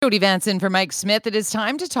Jody Vance in for Mike Smith. It is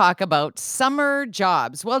time to talk about summer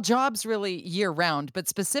jobs. Well, jobs really year round, but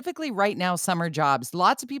specifically right now, summer jobs.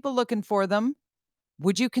 Lots of people looking for them.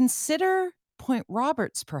 Would you consider Point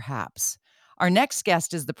Roberts, perhaps? Our next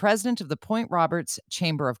guest is the president of the Point Roberts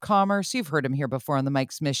Chamber of Commerce. You've heard him here before on the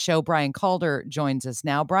Mike Smith Show. Brian Calder joins us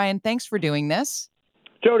now. Brian, thanks for doing this.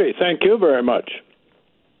 Jody, thank you very much.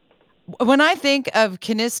 When I think of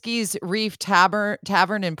Kiniski's Reef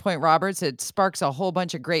Tavern in Point Roberts, it sparks a whole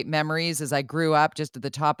bunch of great memories as I grew up just at the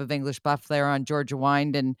top of English Bluff there on Georgia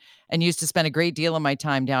Wynd and used to spend a great deal of my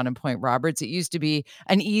time down in Point Roberts. It used to be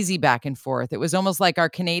an easy back and forth. It was almost like our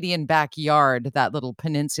Canadian backyard, that little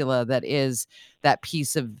peninsula that is that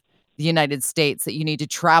piece of the United States that you need to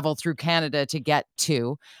travel through Canada to get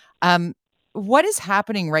to. Um, what is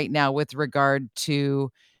happening right now with regard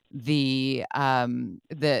to the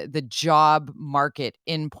job market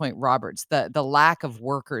in Point Roberts, the lack of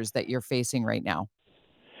workers that you're facing right now?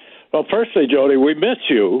 Well, firstly, Jody, we miss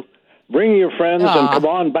you. Bring your friends and come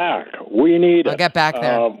on back. We need I'll get back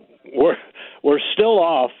there. We're still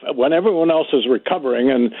off when everyone else is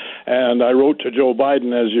recovering, and I wrote to Joe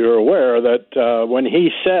Biden, as you're aware, that when he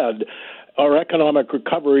said our economic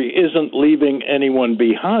recovery isn't leaving anyone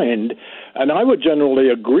behind, and I would generally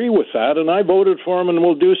agree with that, and I voted for him and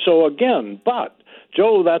will do so again. But,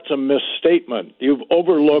 Joe, that's a misstatement. You've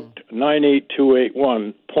overlooked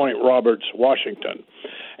 98281 Point Roberts, Washington.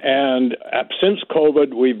 And since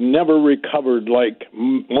COVID, we've never recovered like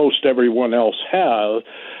most everyone else has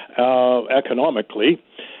economically.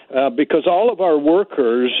 Because all of our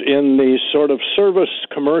workers in the sort of service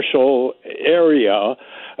commercial area,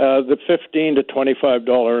 the $15 to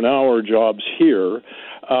 $25 an hour jobs here,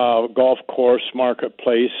 golf course,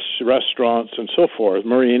 marketplace, restaurants, and so forth,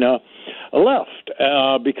 marina, left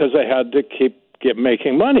because they had to keep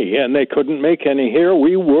making money, and they couldn't make any here.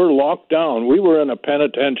 We were locked down. We were in a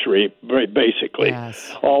penitentiary, basically,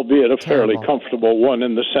 yes. Albeit a fairly comfortable one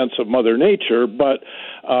in the sense of Mother Nature, but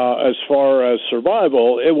as far as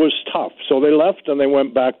survival, it was tough. So they left and they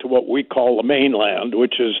went back to what we call the mainland,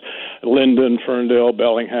 which is Linden, Ferndale,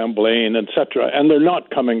 Bellingham, Blaine, etc., and they're not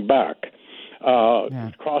coming back.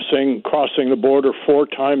 Crossing the border 4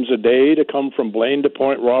 times a day to come from Blaine to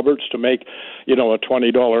Point Roberts to make, a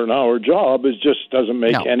 $20 an hour job just doesn't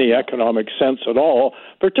make any economic sense at all,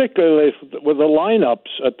 particularly with the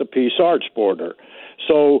lineups at the Peace Arch border.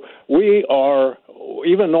 So we are,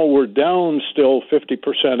 even though we're down still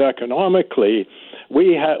 50% economically,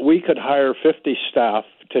 we could hire 50 staff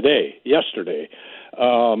yesterday.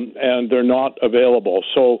 And they're not available.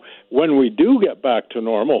 So when we do get back to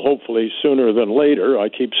normal, hopefully sooner than later, I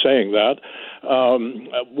keep saying that,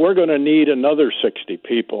 we're going to need another 60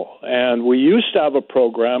 people. And we used to have a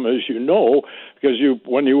program, as you know, because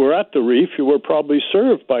when you were at the Reef, you were probably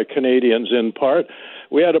served by Canadians in part.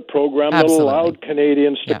 We had a program that allowed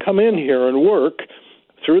Canadians to come in here and work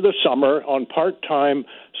through the summer on part-time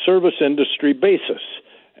service industry basis.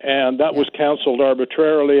 And that was canceled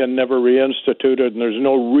arbitrarily and never reinstituted, and there's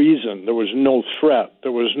no reason. There was no threat.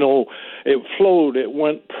 It flowed. It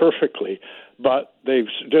went perfectly. But they've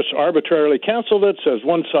just arbitrarily canceled it, says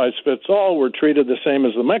one size fits all. We're treated the same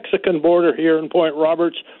as the Mexican border here in Point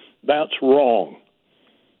Roberts. That's wrong.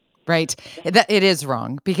 Right. It is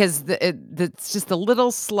wrong because it's just a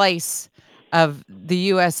little slice of the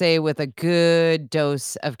USA with a good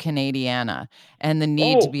dose of Canadiana, and the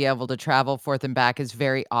need to be able to travel forth and back is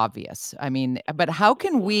very obvious. I mean, but how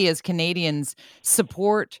can we as Canadians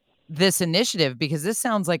support this initiative? Because this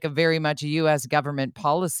sounds like a very much a U.S. government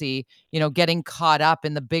policy, getting caught up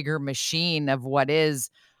in the bigger machine of what is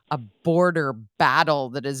a border battle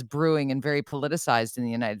that is brewing and very politicized in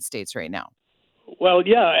the United States right now. Well,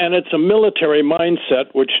 yeah, and it's a military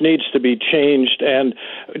mindset which needs to be changed, and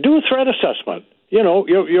do a threat assessment.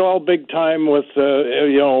 You're all big time with,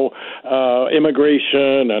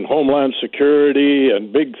 immigration and homeland security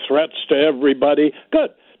and big threats to everybody. Good.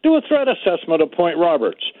 Do a threat assessment of Point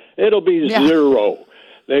Roberts. It'll be zero.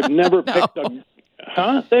 They've never picked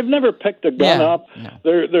They've never picked a gun up. No.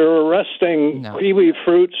 They're arresting kiwi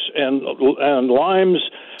fruits and limes,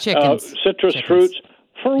 citrus fruits.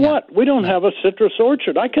 For what? We don't have a citrus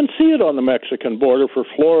orchard. I can see it on the Mexican border for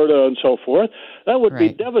Florida and so forth. That would be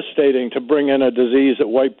devastating to bring in a disease that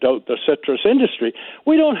wiped out the citrus industry.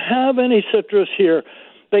 We don't have any citrus here.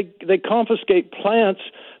 They confiscate plants.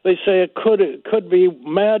 They say it could be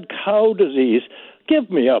mad cow disease.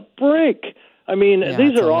 Give me a break. I mean,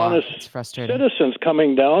 these are honest citizens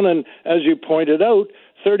coming down, and as you pointed out,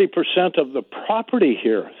 30% of the property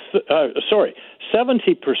here,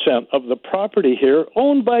 70% of the property here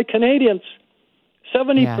owned by Canadians.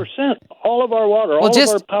 70%. All of our water, all of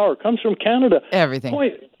our power comes from Canada. Everything.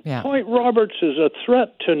 Yeah. Point Roberts is a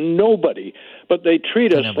threat to nobody, but they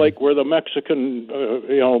treat us like we're the Mexican,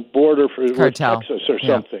 border with Cartel. Texas or Yeah.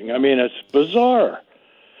 something. I mean, it's bizarre.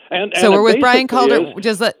 So we're with Brian Calder.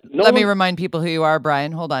 Let me one. remind people who you are,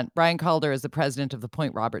 Brian. Hold on. Brian Calder is the president of the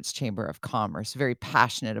Point Roberts Chamber of Commerce. Very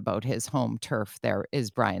passionate about his home turf. There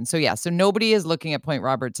is Brian. So yeah, so nobody is looking at Point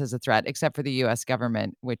Roberts as a threat except for the U.S.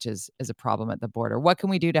 government, which is a problem at the border. What can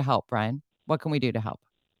we do to help, Brian? What can we do to help?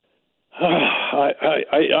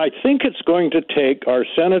 I think it's going to take our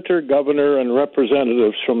senator, governor, and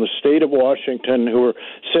representatives from the state of Washington who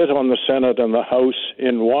sit on the Senate and the House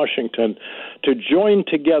in Washington to join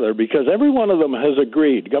together, because every one of them has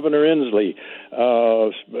agreed. Governor Inslee,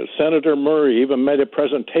 Senator Murray even made a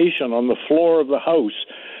presentation on the floor of the House.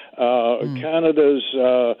 Canada's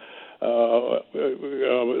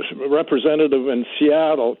representative in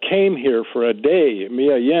Seattle came here for a day.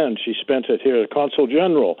 Mia Yen, she spent it here, Consul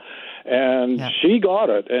General. And she got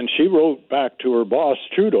it, and she wrote back to her boss,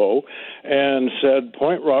 Trudeau, and said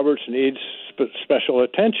Point Roberts needs special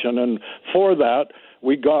attention. And for that,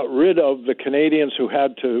 we got rid of the Canadians who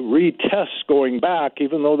had to retest going back,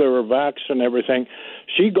 even though they were vaxxed and everything.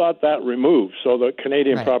 She got that removed so that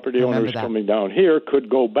Canadian property owners coming down here could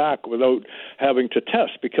go back without having to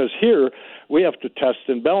test, because here we have to test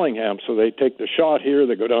in Bellingham. So they take the shot here,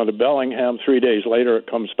 they go down to Bellingham, 3 days later it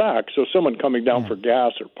comes back. So someone coming down for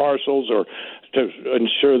gas or parcels or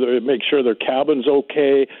to make sure their cabin's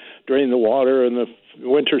okay, drain the water in the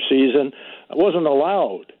winter season, wasn't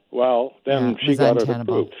allowed. Well, then she got it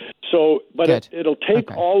approved. So, but it'll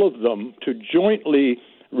take all of them to jointly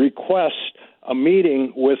request a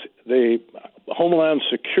meeting with the Homeland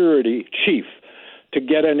Security chief to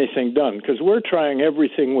get anything done, because we're trying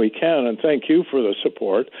everything we can, and thank you for the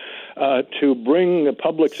support, to bring the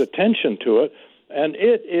public's attention to it. And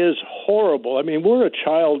it is horrible. I mean, we're a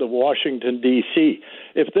child of Washington, D.C.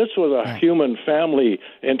 If this was a human family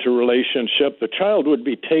interrelationship, the child would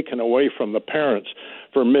be taken away from the parents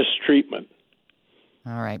for mistreatment.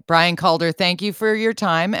 All right. Brian Calder, thank you for your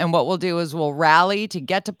time. And what we'll do is we'll rally to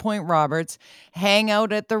get to Point Roberts, hang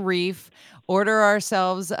out at the Reef, order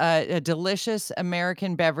ourselves a delicious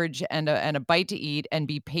American beverage and a bite to eat, and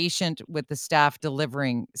be patient with the staff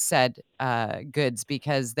delivering said goods,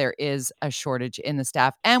 because there is a shortage in the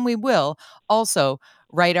staff. And we will also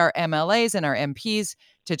write our MLAs and our MPs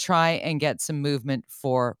to try and get some movement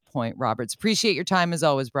for Point Roberts. Appreciate your time as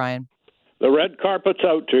always, Brian. The red carpet's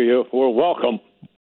out to you. We're welcome.